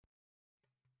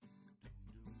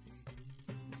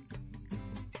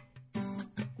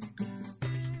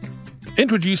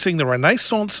Introducing the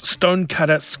Renaissance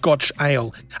Stonecutter Scotch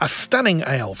Ale, a stunning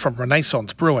ale from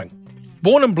Renaissance Brewing.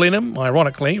 Born in Blenheim,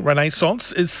 ironically,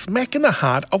 Renaissance is smack in the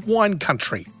heart of wine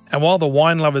country. And while the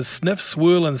wine lovers sniff,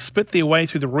 swirl and spit their way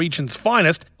through the region's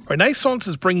finest, Renaissance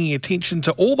is bringing attention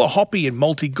to all the hoppy and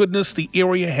malty goodness the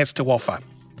area has to offer.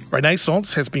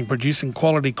 Renaissance has been producing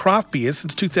quality craft beers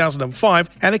since 2005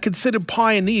 and are considered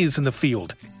pioneers in the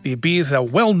field. Their beers are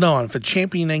well known for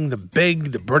championing the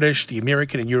big, the British, the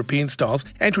American and European styles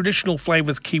and traditional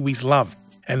flavours Kiwis love.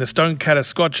 And the Stonecutter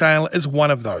Scotch Ale is one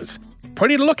of those.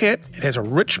 Pretty to look at, it has a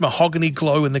rich mahogany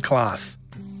glow in the glass.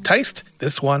 Taste,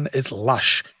 this one is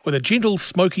lush, with a gentle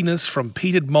smokiness from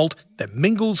peated malt that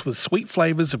mingles with sweet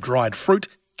flavours of dried fruit,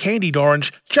 candied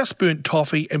orange, just burnt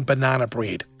toffee and banana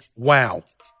bread. Wow!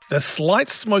 The slight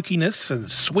smokiness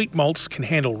and sweet malts can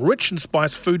handle rich and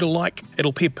spiced food alike.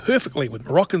 It'll pair perfectly with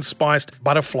Moroccan-spiced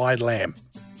butterflied lamb.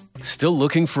 Still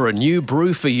looking for a new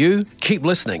brew for you? Keep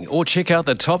listening or check out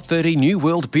the top 30 New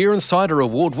World Beer and Cider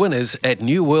Award winners at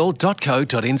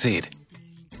newworld.co.nz.